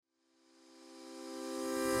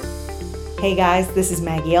Hey guys, this is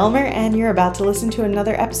Maggie Elmer, and you're about to listen to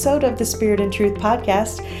another episode of the Spirit and Truth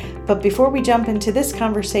podcast. But before we jump into this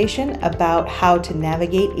conversation about how to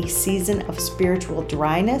navigate a season of spiritual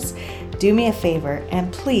dryness, do me a favor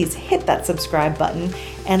and please hit that subscribe button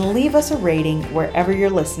and leave us a rating wherever you're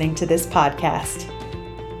listening to this podcast.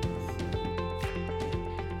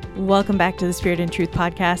 Welcome back to the Spirit and Truth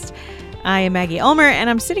podcast. I am Maggie Elmer, and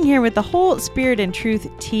I'm sitting here with the whole Spirit and Truth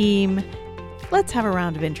team. Let's have a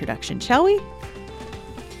round of introduction, shall we?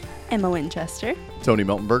 Emma Winchester. Tony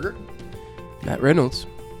Meltonberger. Matt Reynolds.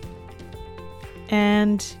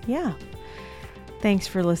 And yeah, thanks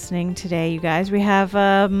for listening today, you guys. We have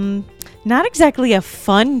not exactly a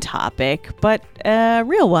fun topic, but a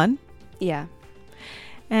real one. Yeah.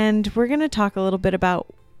 And we're going to talk a little bit about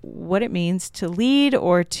what it means to lead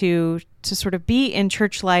or to sort of be in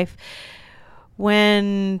church life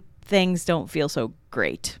when things don't feel so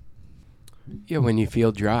great. Yeah, when you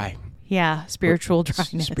feel dry. Yeah, spiritual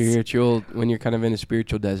dryness. When you're kind of in a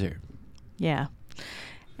spiritual desert. Yeah.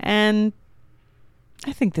 And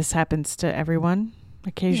I think this happens to everyone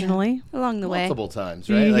occasionally. Yeah. Along the way. Multiple times,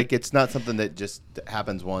 right? Like, it's not something that just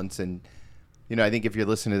happens once. And, you know, I think if you're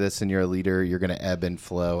listening to this and you're a leader, you're going to ebb and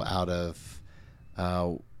flow out of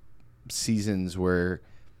seasons where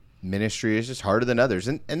ministry is just harder than others.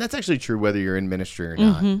 And that's actually true whether you're in ministry or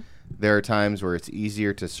not. Mm-hmm. There are times where it's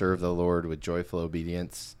easier to serve the Lord with joyful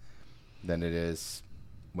obedience than it is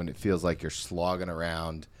when it feels like you're slogging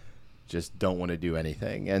around, just don't want to do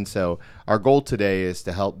anything. And so our goal today is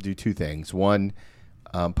to help do two things. One,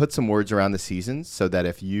 put some words around the seasons so that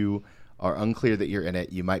if you are unclear that you're in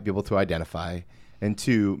it, you might be able to identify. And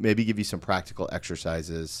two, maybe give you some practical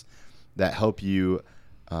exercises that help you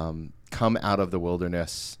come out of the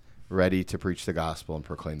wilderness ready to preach the gospel and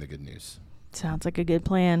proclaim the good news. Sounds like a good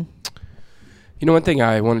plan. You know, one thing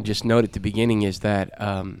I want to just note at the beginning is that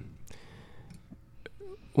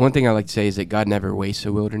one thing I like to say is that God never wastes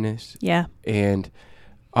a wilderness. Yeah. And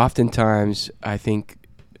oftentimes I think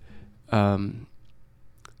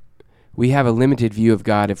we have a limited view of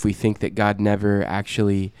God if we think that God never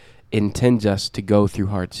actually intends us to go through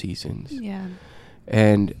hard seasons. Yeah.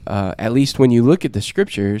 And at least when you look at the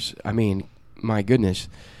scriptures, I mean, my goodness,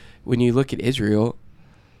 when you look at Israel,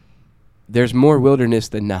 there's more wilderness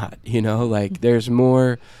than not, you know, like there's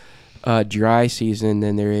more dry season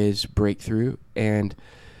than there is breakthrough. And,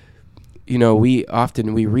 you know, we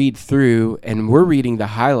read through and we're reading the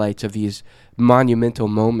highlights of these monumental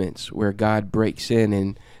moments where God breaks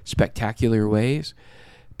in spectacular ways.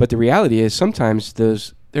 But the reality is sometimes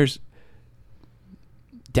there's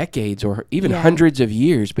decades or even hundreds of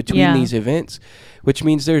years between these events, which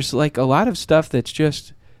means there's like a lot of stuff that's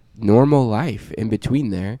just normal life in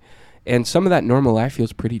between there. And some of that normal life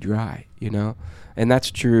feels pretty dry, you know? And that's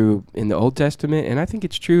true in the Old Testament, and I think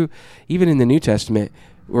it's true even in the New Testament.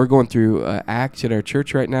 We're going through Acts at our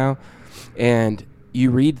church right now, and you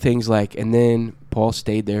read things like, and then Paul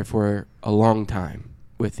stayed there for a long time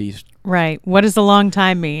with these. Right. What does a long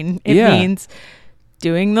time mean? It means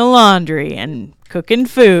doing the laundry and cooking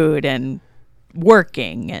food and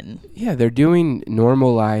working. And yeah, they're doing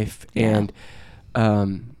normal life, and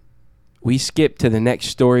we skip to the next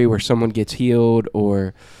story where someone gets healed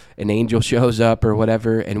or an angel shows up or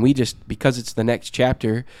whatever. And we just, because it's the next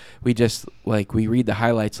chapter, we just we read the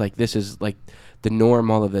highlights like this is like the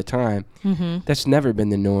norm all of the time. Mm-hmm. That's never been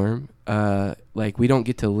the norm. We don't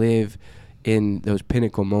get to live in those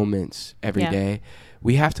pinnacle moments every day.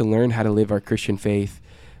 We have to learn how to live our Christian faith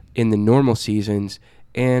in the normal seasons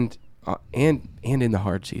and in the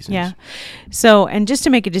hard seasons. Yeah. So, and just to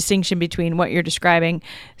make a distinction between what you're describing.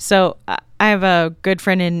 So I have a good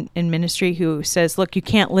friend in ministry who says, look, you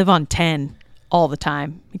can't live on 10 all the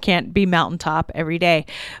time. You can't be mountaintop every day.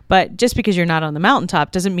 But just because you're not on the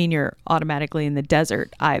mountaintop doesn't mean you're automatically in the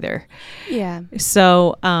desert either. Yeah.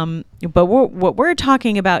 So, but what we're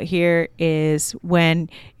talking about here is when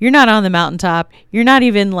you're not on the mountaintop, you're not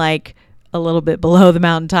even like a little bit below the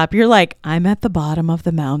mountaintop. You're like, I'm at the bottom of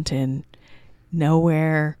the mountain,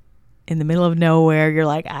 nowhere, in the middle of nowhere. You're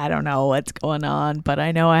like, I don't know what's going on, but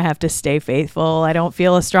I know I have to stay faithful. I don't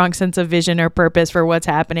feel a strong sense of vision or purpose for what's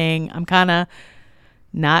happening. I'm kind of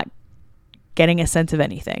not getting a sense of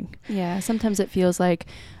anything. Yeah. Sometimes it feels like,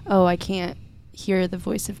 oh, I can't hear the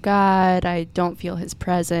voice of God. I don't feel his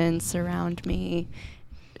presence around me.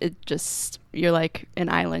 You're like an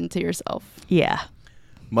island to yourself. Yeah.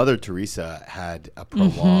 Mother Teresa had a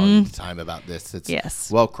prolonged time about this. It's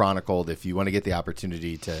well chronicled. If you want to get the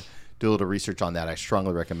opportunity to do a little research on that, I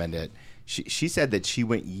strongly recommend it. She said that she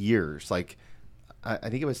went years, like I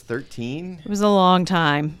think it was 13. It was a long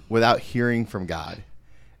time. Without hearing from God,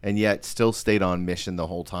 and yet still stayed on mission the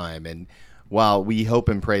whole time. And while we hope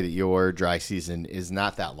and pray that your dry season is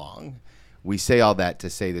not that long, we say all that to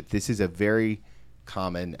say that this is a very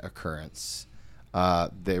common occurrence.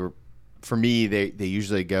 For me, they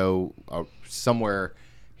usually go somewhere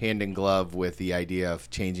hand in glove with the idea of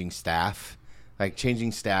changing staff. Like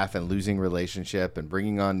changing staff and losing relationship and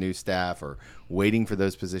bringing on new staff or waiting for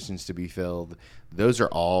those positions to be filled. Those are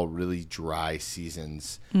all really dry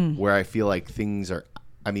seasons where I feel like things are,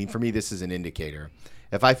 I mean, for me, this is an indicator.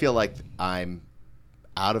 If I feel like I'm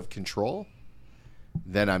out of control,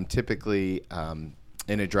 then I'm typically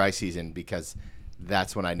in a dry season, because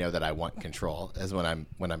that's when I know that I want control, as when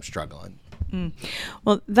I'm struggling.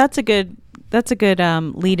 Well, that's a good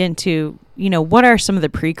lead into, what are some of the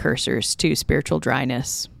precursors to spiritual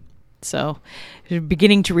dryness? So you're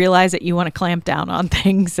beginning to realize that you want to clamp down on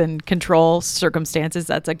things and control circumstances.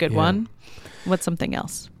 That's a good one. What's something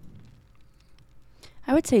else?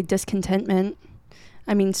 I would say discontentment.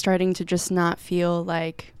 I mean, starting to just not feel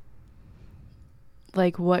like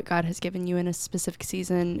what God has given you in a specific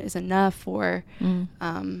season is enough, or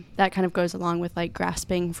that kind of goes along with like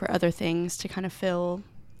grasping for other things to kind of fill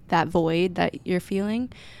that void that you're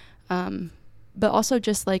feeling. But also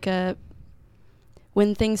just like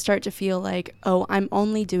when things start to feel like, oh, I'm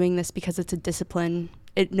only doing this because it's a discipline.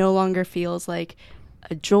 It no longer feels like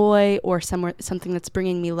a joy or something that's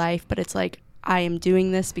bringing me life, but it's like, I am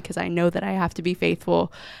doing this because I know that I have to be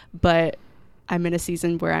faithful, but I'm in a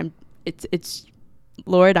season where it's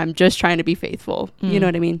Lord, I'm just trying to be faithful. You know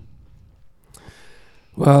what I mean?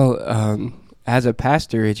 Well, as a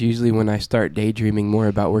pastor, it's usually when I start daydreaming more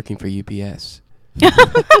about working for UPS.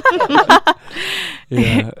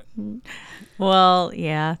 Yeah. Well,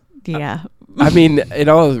 yeah. I mean, in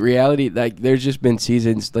all reality, like there's just been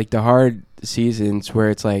seasons, like the hard seasons where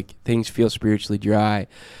it's like things feel spiritually dry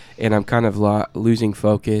and I'm kind of losing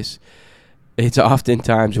focus. It's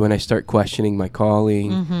oftentimes when I start questioning my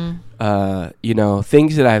calling,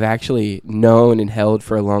 things that I've actually known and held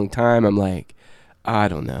for a long time. I'm like, I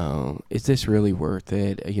don't know. Is this really worth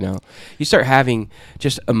it? You start having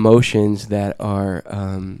just emotions that are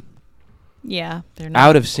they're not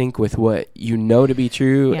out of sync with what you know to be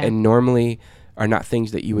true and normally are not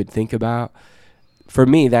things that you would think about. For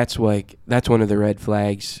me, that's one of the red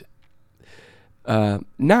flags. Not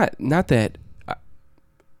that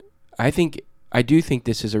I do think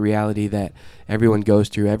this is a reality that everyone goes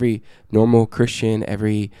through. Every normal Christian,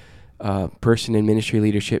 every person in ministry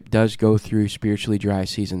leadership does go through spiritually dry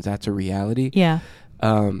seasons. That's a reality. Yeah.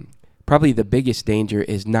 Probably the biggest danger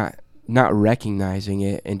is not recognizing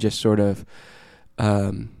it and just sort of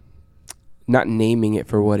not naming it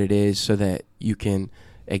for what it is, so that you can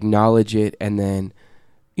acknowledge it and then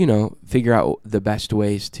figure out the best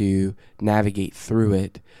ways to navigate through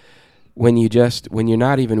it. When you're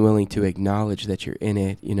not even willing to acknowledge that you're in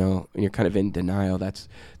it, and you're kind of in denial, that's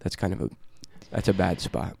a bad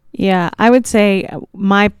spot. Yeah, I would say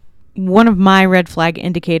one of my red flag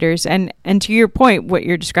indicators, and to your point, what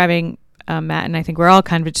you're describing, Matt, and I think we're all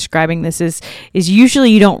kind of describing this, is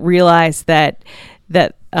usually you don't realize that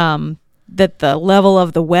the level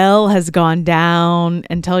of the well has gone down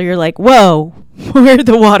until you're like, whoa, where'd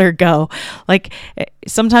the water go? Like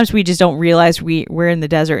sometimes we just don't realize we're in the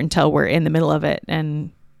desert until we're in the middle of it,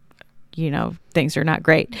 and things are not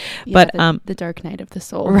great. Yeah, but the dark night of the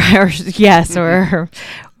soul, right?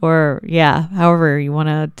 Or however you want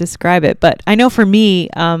to describe it. But I know for me,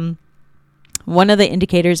 one of the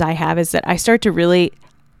indicators I have is that I start to really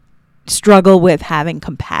struggle with having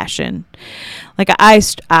compassion. Like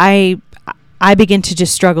I begin to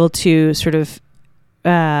just struggle to sort of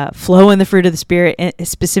flow in the fruit of the Spirit,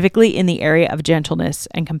 specifically in the area of gentleness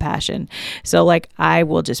and compassion. So like I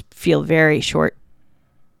will just feel very short,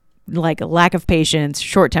 like a lack of patience,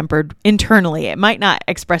 short-tempered internally. It might not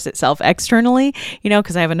express itself externally,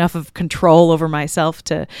 because I have enough of control over myself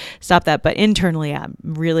to stop that. But internally, I'm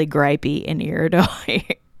really gripey and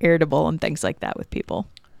irritable and things like that with people.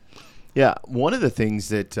 Yeah, one of the things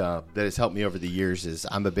that has helped me over the years is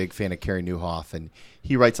I'm a big fan of Carey Nieuwhof, and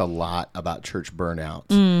he writes a lot about church burnout.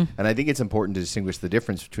 And I think it's important to distinguish the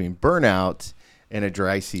difference between burnout and a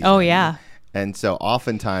dry season. Oh, yeah. And so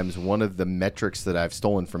oftentimes one of the metrics that I've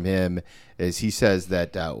stolen from him is he says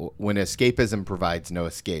that when escapism provides no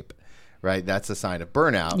escape, right, that's a sign of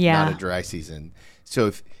burnout, not a dry season.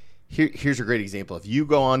 So here's a great example. If you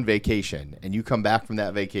go on vacation and you come back from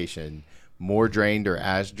that vacation more drained or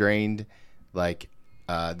as drained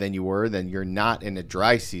than you were, then you're not in a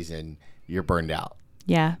dry season, you're burned out.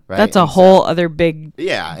 Yeah, right? That's a whole other big and big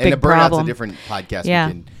the burnout's problem. A different podcast.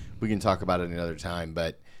 Yeah. We can talk about it another time,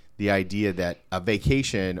 but the idea that a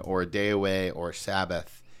vacation or a day away or a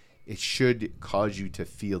Sabbath it should cause you to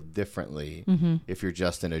feel differently if you're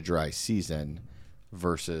just in a dry season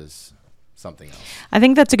versus something else. I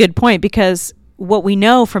think that's a good point, because what we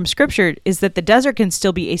know from scripture is that the desert can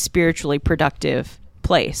still be a spiritually productive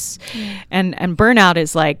place. And burnout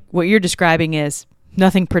is like what you're describing is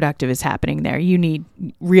nothing productive is happening there. You need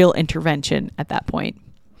real intervention at that point.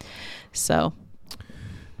 So,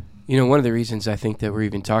 one of the reasons I think that we're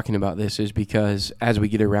even talking about this is because as we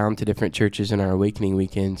get around to different churches in our awakening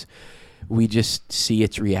weekends, we just see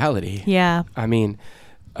its reality. Yeah. I mean,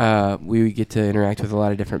 we get to interact with a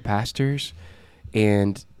lot of different pastors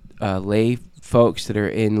and lay folks that are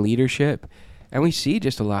in leadership, and we see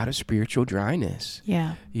just a lot of spiritual dryness.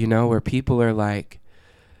 Yeah. Where people are like,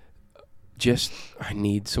 I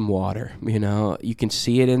need some water. You can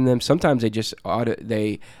see it in them. Sometimes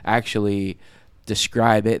they actually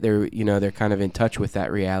describe it. They're kind of in touch with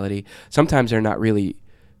that reality. Sometimes they're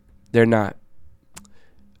not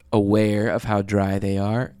aware of how dry they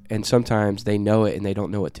are, and sometimes they know it and they don't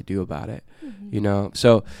know what to do about it.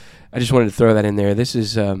 So I just wanted to throw that in there. This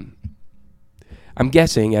is I'm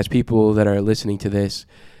guessing as people that are listening to this,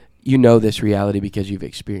 this reality because you've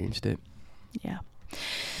experienced it. Yeah.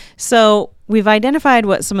 So we've identified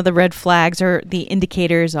what some of the red flags or the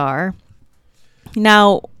indicators are.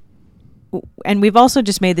 Now, and we've also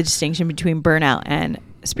just made the distinction between burnout and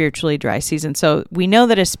spiritually dry season. So we know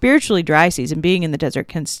that a spiritually dry season, being in the desert,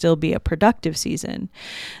 can still be a productive season.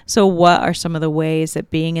 So what are some of the ways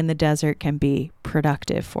that being in the desert can be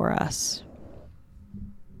productive for us?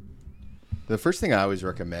 The first thing I always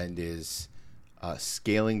recommend is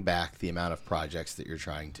scaling back the amount of projects that you're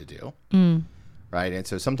trying to do. Right. And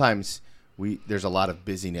so sometimes there's a lot of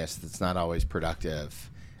busyness that's not always productive.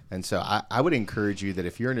 And so I would encourage you that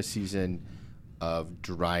if you're in a season of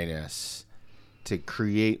dryness, to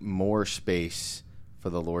create more space for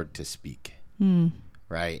the Lord to speak.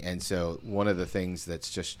 Right. And so one of the things that's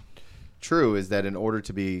just true is that in order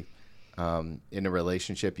to be in a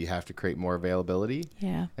relationship, you have to create more availability.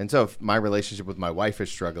 Yeah. And so if my relationship with my wife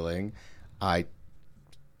is struggling, I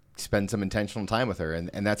spend some intentional time with her.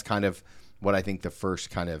 And that's kind of what I think the first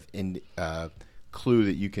kind of clue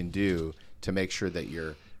that you can do to make sure that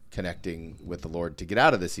you're connecting with the Lord to get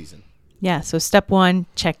out of the season. Yeah. So step 1,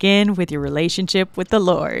 check in with your relationship with the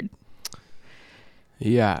Lord.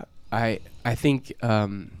 Yeah. I think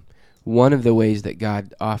one of the ways that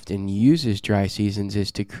God often uses dry seasons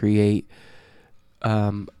is to create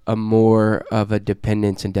a more of a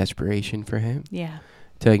dependence and desperation for him. Yeah.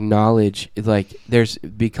 To acknowledge, like,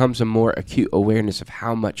 becomes a more acute awareness of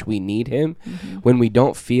how much we need him. When we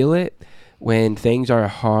don't feel it, when things are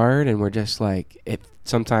hard and we're just like,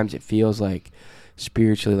 sometimes it feels like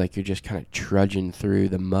spiritually like you're just kind of trudging through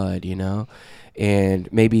the mud,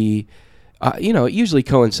 and maybe, it usually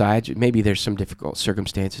coincides. Maybe there's some difficult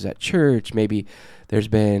circumstances at church. Maybe there's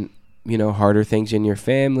been, harder things in your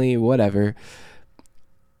family, whatever.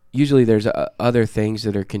 Usually there's other things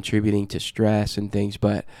that are contributing to stress and things.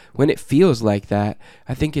 But when it feels like that,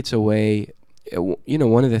 I think it's a way,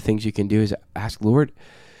 one of the things you can do is ask, Lord,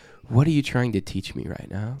 what are you trying to teach me right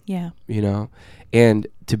now? Yeah. And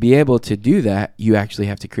to be able to do that, you actually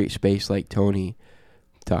have to create space like Tony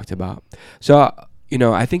talked about. So,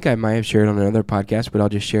 I think I might have shared on another podcast, but I'll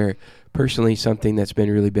just share personally something that's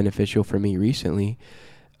been really beneficial for me recently.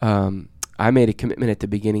 I made a commitment at the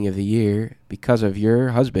beginning of the year because of your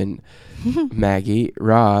husband, Maggie,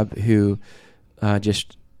 Rob, who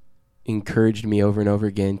just encouraged me over and over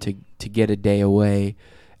again to get a day away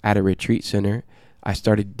at a retreat center. I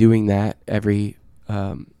started doing that every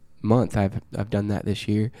month. I've done that this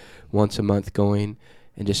year, once a month, going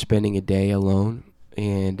and just spending a day alone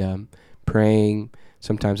and praying.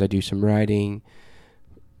 Sometimes I do some writing,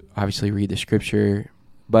 obviously read the scripture,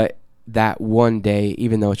 but that one day,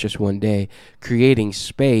 even though it's just one day, creating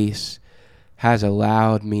space has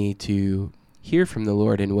allowed me to hear from the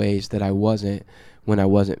Lord in ways that I wasn't when I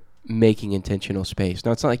wasn't making intentional space.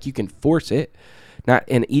 Now, it's not like you can force it.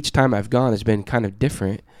 And each time I've gone has been kind of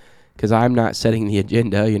different because I'm not setting the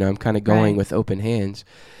agenda. I'm kind of going with open hands.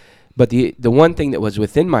 But the one thing that was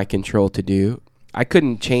within my control to do, I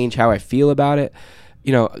couldn't change how I feel about it.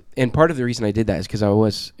 And part of the reason I did that is because I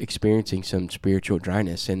was experiencing some spiritual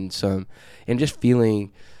dryness and just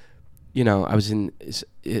feeling, I was in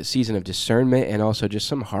a season of discernment and also just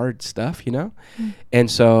some hard stuff,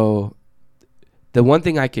 And so the one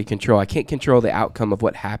thing I could control, I can't control the outcome of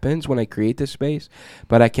what happens when I create this space,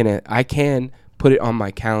 but I can put it on my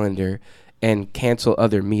calendar and cancel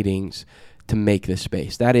other meetings to make this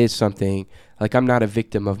space. That is something, like, I'm not a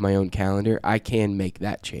victim of my own calendar. I can make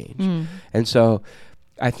that change. And so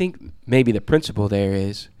I think maybe the principle there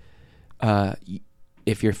is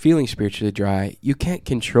if you're feeling spiritually dry, you can't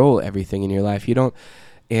control everything in your life. You don't,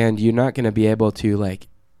 and you're not going to be able to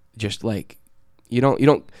you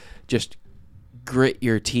don't just grit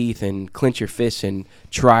your teeth and clench your fists and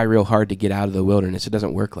try real hard to get out of the wilderness. It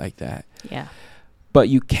doesn't work like that. Yeah. But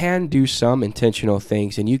you can do some intentional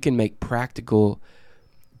things, and you can make practical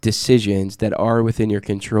decisions that are within your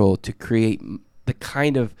control to create the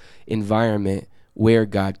kind of environment where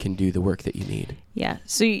God can do the work that you need. Yeah.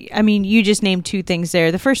 So, I mean, you just named two things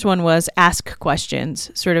there. The first one was ask questions,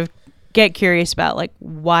 sort of get curious about, like,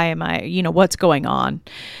 why am I, what's going on?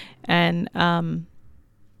 And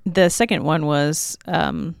the second one was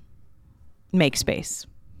make space.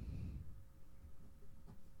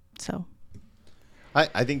 So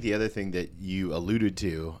I think the other thing that you alluded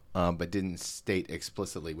to, but didn't state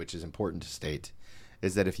explicitly, which is important to state,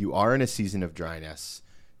 is that if you are in a season of dryness,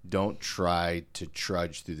 don't try to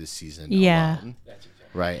trudge through the season alone. That's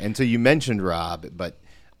exactly right. And so you mentioned Rob, but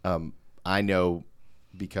I know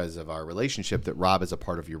because of our relationship that Rob is a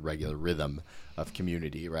part of your regular rhythm of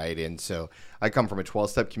community, right? And so I come from a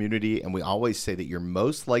 12-step community, and we always say that you're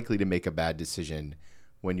most likely to make a bad decision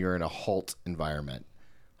when you're in a halt environment.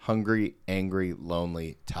 Hungry, angry,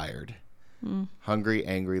 lonely, tired. Hungry,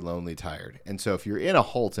 angry, lonely, tired. And so if you're in a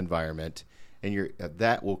halt environment, and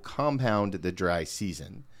that will compound the dry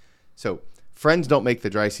season. So friends don't make the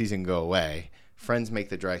dry season go away. Friends make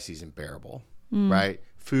the dry season bearable, right?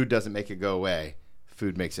 Food doesn't make it go away.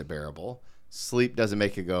 Food makes it bearable. Sleep doesn't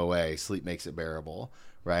make it go away. Sleep makes it bearable,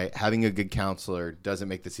 right? Having a good counselor doesn't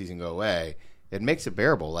make the season go away. It makes it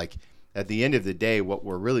bearable. Like, at the end of the day, what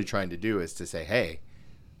we're really trying to do is to say, hey,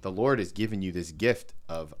 the Lord has given you this gift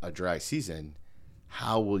of a dry season.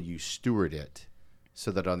 How will you steward it so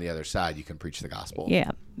that on the other side you can preach the gospel? Yeah.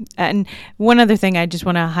 And one other thing I just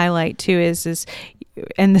want to highlight too is,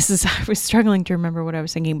 and this is, I was struggling to remember what I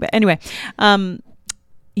was thinking, but anyway,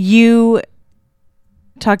 you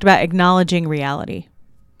talked about acknowledging reality.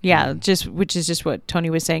 Yeah. Which is just what Tony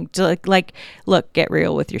was saying. Like, look, get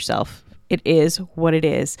real with yourself. It is what it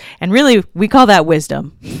is. And really, we call that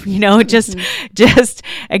wisdom, just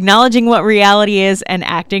acknowledging what reality is and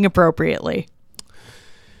acting appropriately.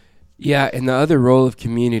 Yeah, and the other role of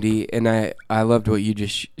community, and I loved what you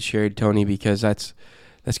just shared, Tony, because that's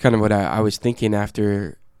kind of what I was thinking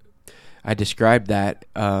after I described that.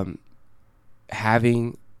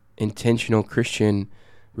 Having intentional Christian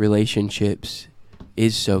relationships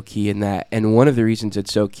is so key in that. And one of the reasons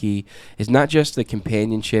it's so key is not just the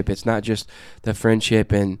companionship, it's not just the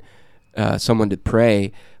friendship and someone to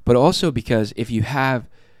pray, but also because if you have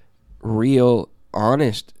real,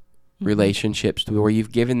 honest relationships where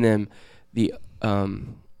you've given them the,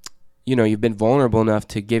 you've been vulnerable enough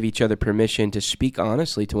to give each other permission to speak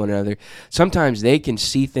honestly to one another, sometimes they can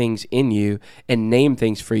see things in you and name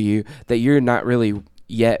things for you that you're not really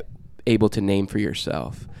yet able to name for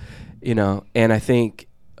yourself. And I think,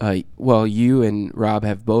 you and Rob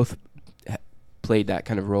have both played that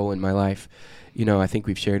kind of role in my life. I think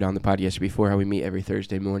we've shared on the podcast before how we meet every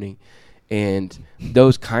Thursday morning. And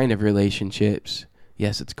those kind of relationships,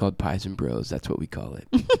 yes, it's called Pies and Bros. That's what we call it.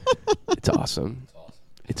 It's awesome.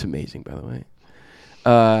 It's amazing, by the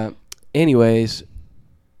way. Anyways,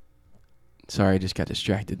 sorry, I just got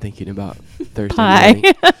distracted thinking about Thursday morning.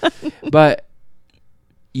 But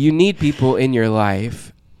you need people in your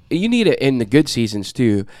life. You need it in the good seasons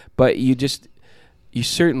too, but you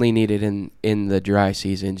certainly need it in the dry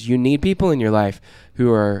seasons. You need people in your life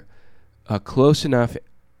who are close enough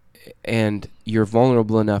and you're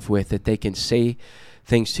vulnerable enough with that they can say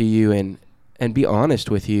things to you and be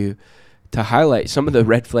honest with you to highlight some of the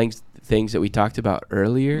red flags things that we talked about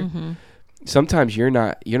earlier. Mm-hmm. Sometimes you're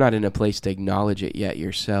not in a place to acknowledge it yet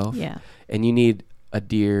yourself. Yeah. And you need a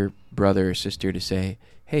dear brother or sister to say,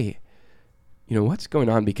 hey, what's going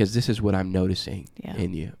on? Because this is what I'm noticing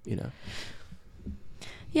in you,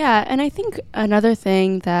 Yeah, and I think another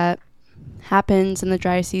thing that happens in the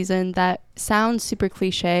dry season that sounds super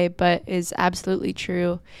cliche but is absolutely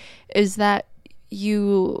true is that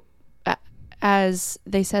you, as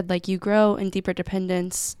they said, like, you grow in deeper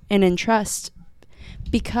dependence and in trust,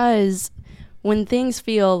 because when things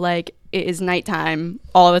feel like it is nighttime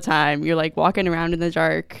all the time, you're like walking around in the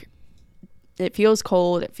dark, it feels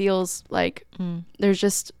cold, it feels like there's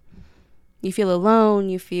just, you feel alone,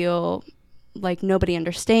 you feel like nobody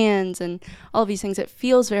understands and all of these things. It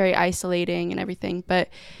feels very isolating and everything, but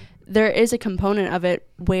there is a component of it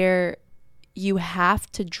where you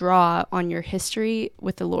have to draw on your history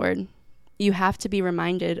with the Lord. You have to be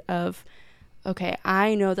reminded of, okay,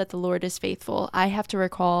 I know that the Lord is faithful. I have to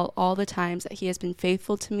recall all the times that he has been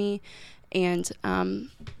faithful to me. And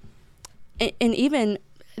even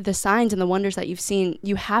the signs and the wonders that you've seen,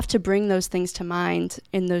 you have to bring those things to mind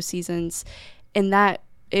in those seasons, and that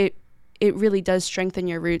it really does strengthen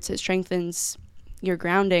your roots. It strengthens your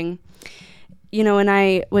grounding. You know, and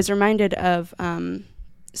I was reminded of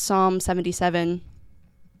Psalm 77,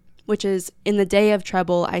 which is, in the day of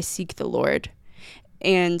trouble, I seek the Lord.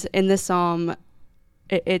 And in this psalm,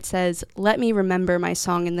 it says, let me remember my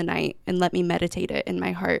song in the night and let me meditate it in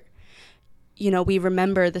my heart. You know, we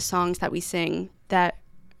remember the songs that we sing, that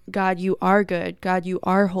God, you are good. God, you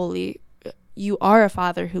are holy. You are a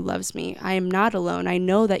Father who loves me. I am not alone. I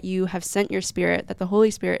know that you have sent your Spirit, that the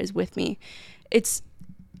Holy Spirit is with me. It's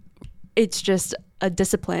just a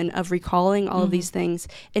discipline of recalling all of these things.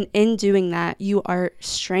 And in doing that, you are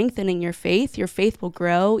strengthening your faith. Your faith will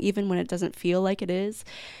grow even when it doesn't feel like it is.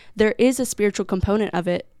 There is a spiritual component of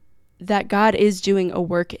it, that God is doing a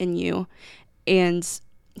work in you, and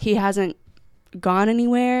he hasn't gone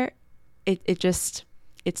anywhere. It's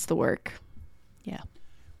the work. Yeah.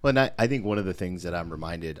 Well, and I think one of the things that I'm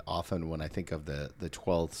reminded often when I think of the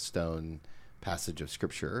 12th stone passage of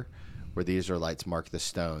Scripture, where the Israelites mark the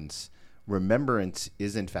stones, remembrance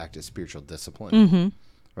is in fact a spiritual discipline,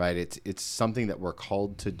 right? It's something that we're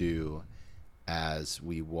called to do as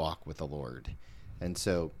we walk with the Lord. And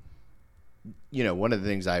so, you know, one of the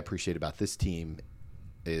things I appreciate about this team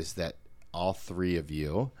is that all three of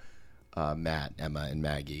you, Matt, Emma, and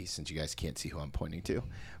Maggie, since you guys can't see who I'm pointing to,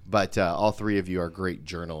 but all three of you are great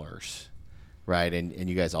journalers, right? And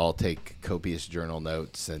you guys all take copious journal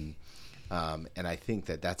notes, and I think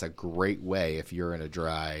that that's a great way, if you're in a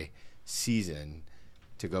dry season,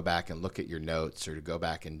 to go back and look at your notes, or to go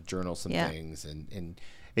back and journal some things, and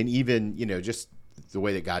even, you know, just the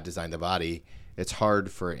way that God designed the body, it's hard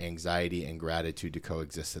for anxiety and gratitude to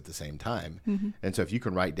coexist at the same time. And so if you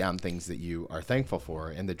can write down things that you are thankful for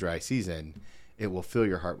in the dry season, it will fill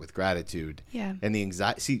your heart with gratitude. Yeah. And the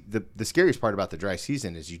anxiety, see, the scariest part about the dry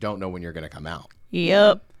season is you don't know when you're going to come out.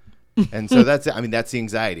 Yep. And so that's the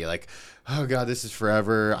anxiety. Like, oh God, this is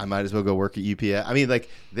forever. I might as well go work at UPS. I mean, like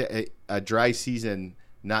a dry season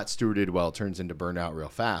not stewarded well turns into burnout real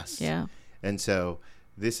fast. Yeah. And so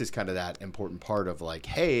this is kind of that important part of like,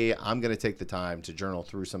 hey, I'm going to take the time to journal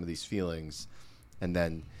through some of these feelings and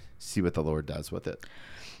then see what the Lord does with it.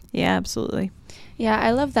 Yeah, absolutely. Yeah,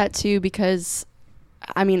 I love that too, because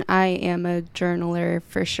I mean, I am a journaler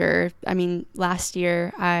for sure. I mean, last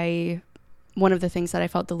year, one of the things that I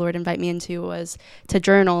felt the Lord invite me into was to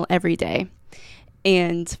journal every day.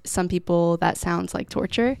 And some people, that sounds like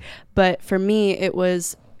torture. But for me, it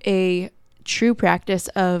was a true practice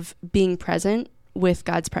of being present with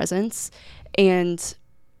God's presence, and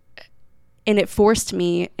it forced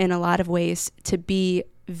me in a lot of ways to be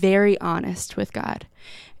very honest with God.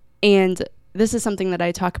 And this is something that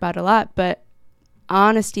I talk about a lot, but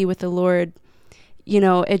honesty with the Lord, you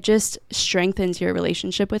know, it just strengthens your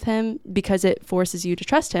relationship with him, because it forces you to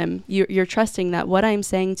trust him. You're trusting that what I'm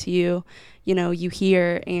saying to you, you know, you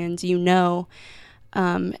hear and you know.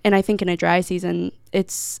 And I think in a dry season,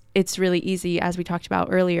 it's really easy, as we talked about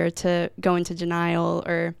earlier, to go into denial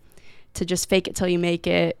or to just fake it till you make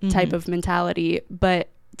it type of mentality. But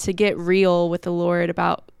to get real with the Lord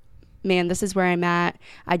about, man, this is where I'm at.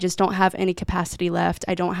 I just don't have any capacity left.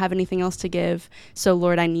 I don't have anything else to give. So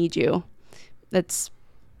Lord, I need you. It's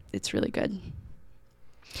really good.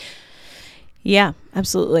 Yeah,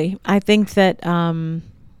 absolutely. I think that,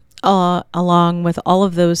 along with all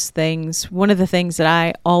of those things, one of the things that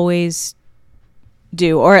I always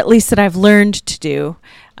do, or at least that I've learned to do,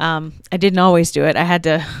 I didn't always do it. I had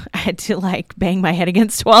to like bang my head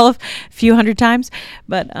against a wall a few hundred times.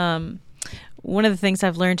 But one of the things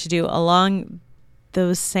I've learned to do along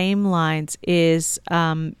those same lines is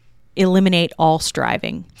eliminate all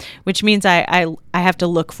striving, which means I have to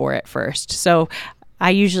look for it first. So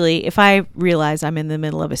I usually, if I realize I'm in the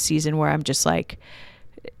middle of a season where I'm just like,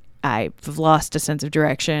 I've lost a sense of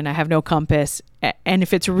direction, I have no compass, and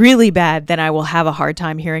if it's really bad, then I will have a hard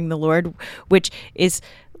time hearing the Lord, which is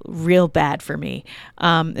real bad for me.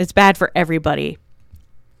 It's bad for everybody.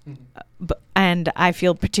 And I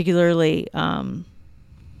feel particularly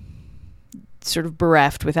sort of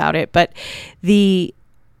bereft without it. But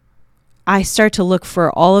I start to look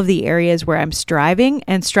for all of the areas where I'm striving,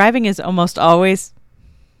 and striving is almost always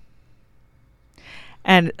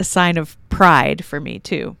a sign of pride for me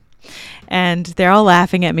too. And they're all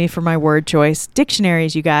laughing at me for my word choice.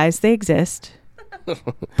 Dictionaries, you guys, they exist.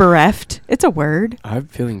 Bereft, it's a word. I'm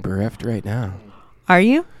feeling bereft right now. Are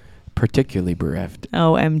you? Particularly bereft.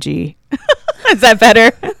 OMG. Is that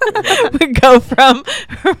better? We go from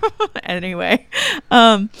anyway.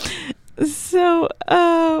 So,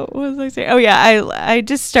 what was I saying? Oh yeah, I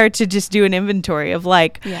just start to just do an inventory of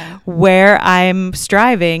like where I'm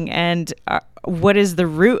striving and what is the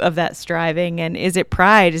root of that striving, and is it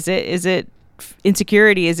pride? Is it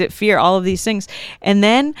insecurity? Is it fear? All of these things, and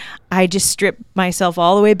then I just strip myself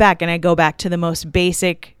all the way back, and I go back to the most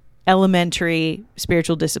basic, elementary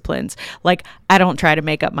spiritual disciplines. Like, I don't try to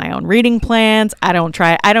make up my own reading plans. I don't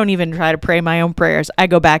even try to pray my own prayers. I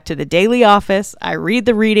go back to the daily office. I read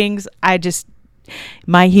the readings.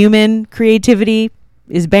 My human creativity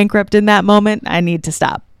is bankrupt in that moment. I need to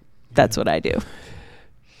stop. That's what I do.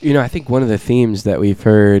 You know, I think one of the themes that we've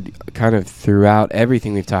heard kind of throughout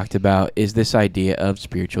everything we've talked about is this idea of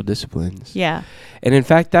spiritual disciplines. Yeah. And in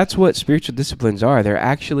fact, that's what spiritual disciplines are. They're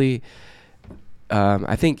actually,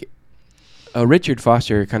 I think Richard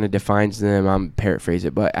Foster kind of defines them, I'm paraphrase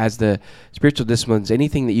it, but as the spiritual disciplines,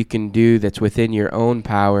 anything that you can do that's within your own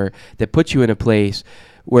power that puts you in a place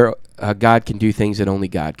where God can do things that only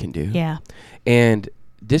God can do. Yeah. And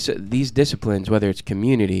these disciplines, whether it's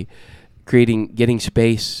community, getting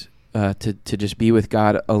space to just be with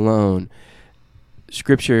God alone,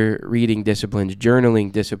 scripture reading disciplines,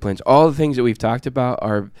 journaling disciplines, all the things that we've talked about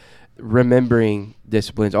are remembering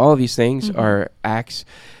disciplines. All of these things are acts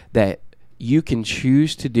that you can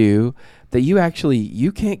choose to do, that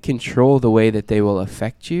you can't control the way that they will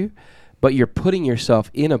affect you, but you're putting yourself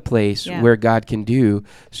in a place where God can do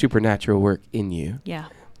supernatural work in you. Yeah.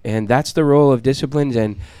 And that's the role of disciplines.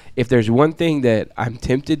 And if there's one thing that I'm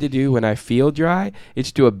tempted to do when I feel dry,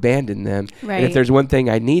 it's to abandon them. Right. And if there's one thing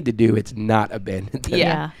I need to do, it's not abandon them.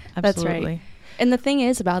 Yeah, absolutely. That's right. And the thing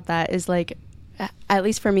is about that is, like, at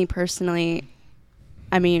least for me personally,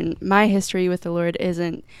 I mean, my history with the Lord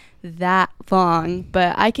isn't that long,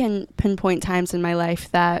 but I can pinpoint times in my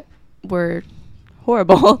life that were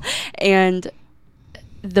horrible. And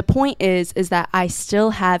the point is that I still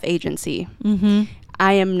have agency. Mm-hmm.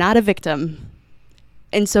 I am not a victim.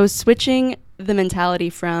 And so switching the mentality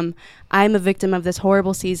from I'm a victim of this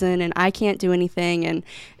horrible season and I can't do anything, and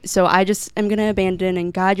so I just am going to abandon,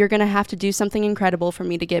 and God, you're going to have to do something incredible for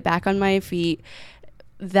me to get back on my feet.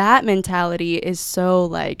 That mentality is so,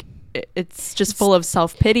 like, it's just full of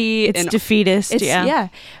self-pity. It's defeatist. Yeah.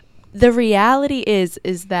 The reality is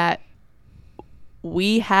that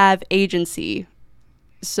we have agency.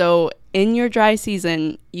 So in your dry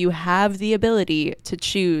season, you have the ability to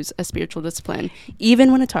choose a spiritual discipline,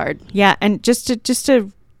 even when it's hard. Yeah, and just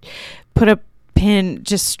to put a pin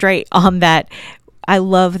just straight on that, I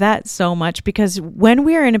love that so much, because when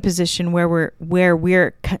we are in a position where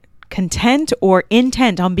we're content or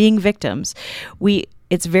intent on being victims,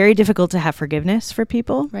 it's very difficult to have forgiveness for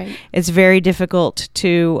people. Right. It's very difficult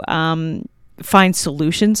to find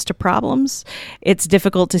solutions to problems. It's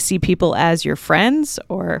difficult to see people as your friends,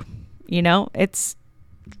 or, it's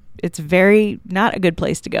very not a good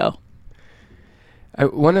place to go.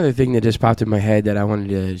 One other thing that just popped in my head that I wanted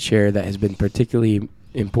to share that has been particularly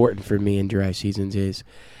important for me in dry seasons is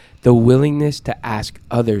the willingness to ask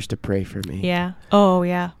others to pray for me. Yeah. Oh,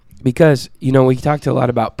 yeah. Because, we talked a lot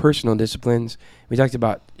about personal disciplines. We talked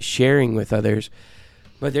about sharing with others.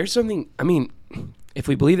 But there's something, if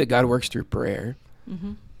we believe that God works through prayer,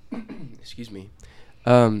 excuse me,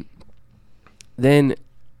 then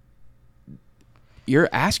you're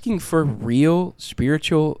asking for real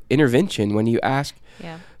spiritual intervention when you ask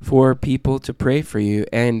for people to pray for you.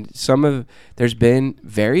 And there's been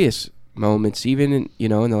various moments, even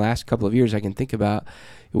in the last couple of years I can think about,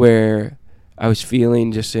 where I was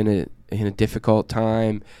feeling just in a difficult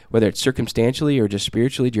time, whether it's circumstantially or just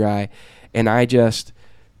spiritually dry, and the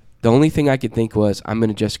only thing I could think was,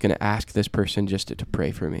 I'm just going to ask this person just to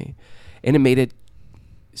pray for me. And it made a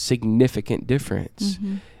significant difference.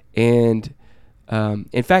 And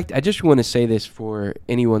in fact, I just want to say this for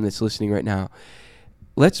anyone that's listening right now.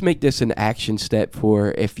 Let's make this an action step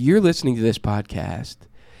for, if you're listening to this podcast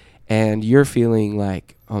and you're feeling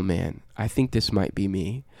like, oh man, I think this might be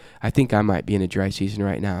me. I think I might be in a dry season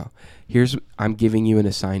right now. I'm giving you an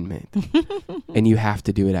assignment and you have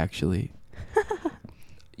to do it actually.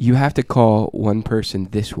 You have to call one person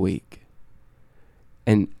this week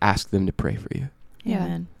and ask them to pray for you. Yeah.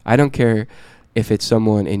 Amen. I don't care if it's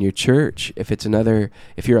someone in your church, if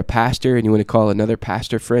you're a pastor and you want to call another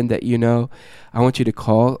pastor friend that you know, I want you to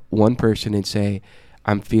call one person and say,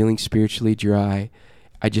 I'm feeling spiritually dry.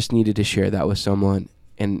 I just needed to share that with someone.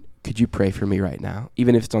 And could you pray for me right now?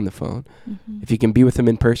 Even if it's on the phone. If you can be with them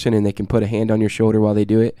in person and they can put a hand on your shoulder while they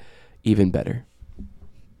do it, even better.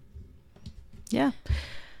 Yeah.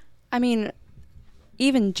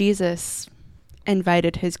 Even Jesus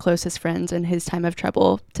invited his closest friends in his time of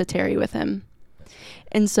trouble to tarry with him.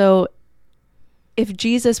 And so if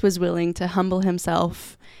Jesus was willing to humble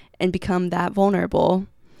himself and become that vulnerable,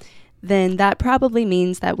 then that probably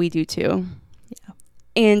means that we do too. Yeah.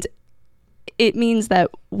 And it means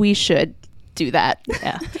that we should do that.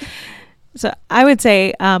 Yeah. So I would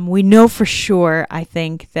say we know for sure, I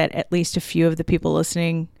think, that at least a few of the people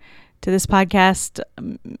listening to this podcast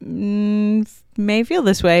may feel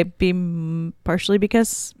this way, partially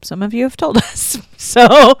because some of you have told us. So,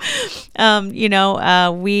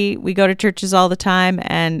 we go to churches all the time,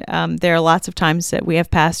 and there are lots of times that we have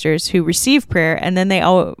pastors who receive prayer, and then they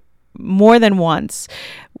more than once,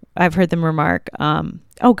 I've heard them remark,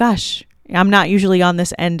 oh gosh, I'm not usually on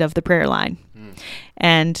this end of the prayer line.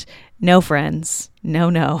 And no, friends,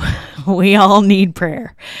 no, we all need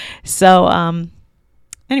prayer. So,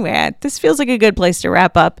 anyway, this feels like a good place to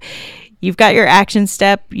wrap up. You've got your action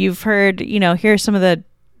step. You've heard, here are some of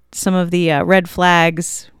the red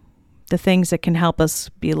flags, the things that can help us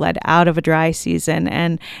be led out of a dry season,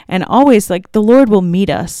 and always, like, the Lord will meet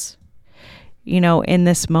us, in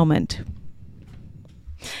this moment.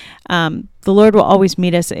 The Lord will always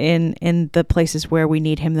meet us in the places where we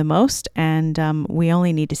need him the most, and we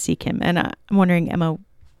only need to seek him. And I'm wondering, Emma,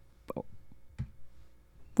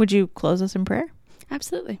 would you close us in prayer?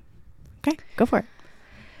 Absolutely. Okay, go for it.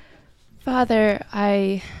 Father,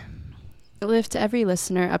 I lift every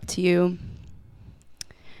listener up to you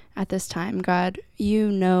at this time. God,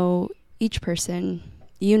 you know each person.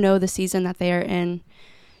 You know the season that they are in.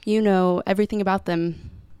 You know everything about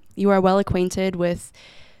them. You are well acquainted with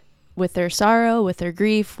their sorrow, with their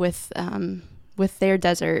grief, with their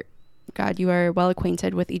desert. God, you are well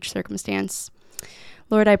acquainted with each circumstance.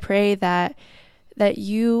 Lord, I pray that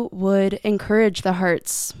you would encourage the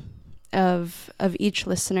hearts of each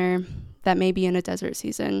listener that may be in a desert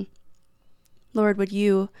season. Lord, would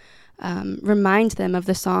you remind them of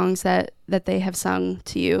the songs that they have sung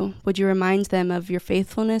to you? Would you remind them of your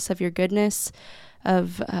faithfulness, of your goodness,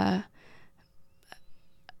 of the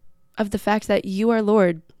fact that you are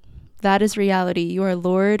Lord? That is reality. You are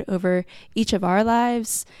Lord over each of our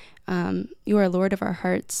lives. You are Lord of our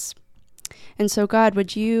hearts. And so, God,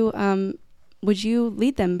 would you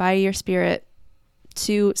lead them by your Spirit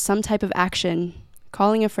to some type of action,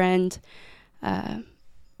 calling a friend,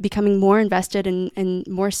 becoming more invested and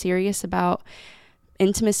more serious about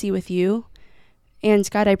intimacy with you. And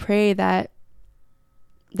God, I pray that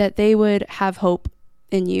they would have hope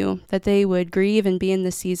in you, that they would grieve and be in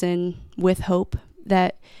this season with hope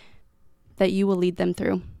that you will lead them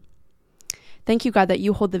through. Thank you, God, that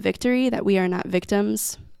you hold the victory, that we are not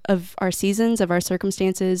victims of our seasons, of our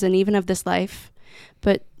circumstances, and even of this life.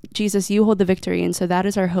 But Jesus, you hold the victory, and so that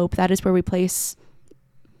is our hope. That is where we place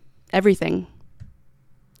everything.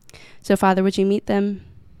 So, Father, would you meet them?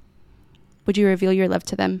 Would you reveal your love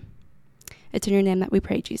to them? It's in your name that we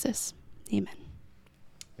pray, Jesus. Amen.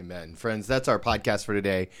 Amen. Friends, that's our podcast for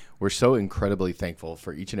today. We're so incredibly thankful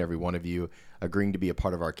for each and every one of you agreeing to be a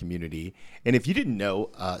part of our community. And if you didn't know,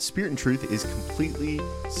 Spirit and Truth is completely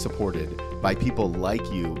supported by people like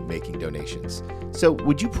you making donations. So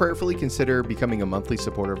would you prayerfully consider becoming a monthly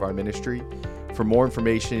supporter of our ministry? For more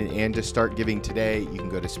information and to start giving today, you can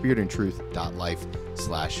go to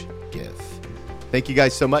spiritandtruth.life/give. Thank you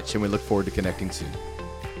guys so much, and we look forward to connecting soon.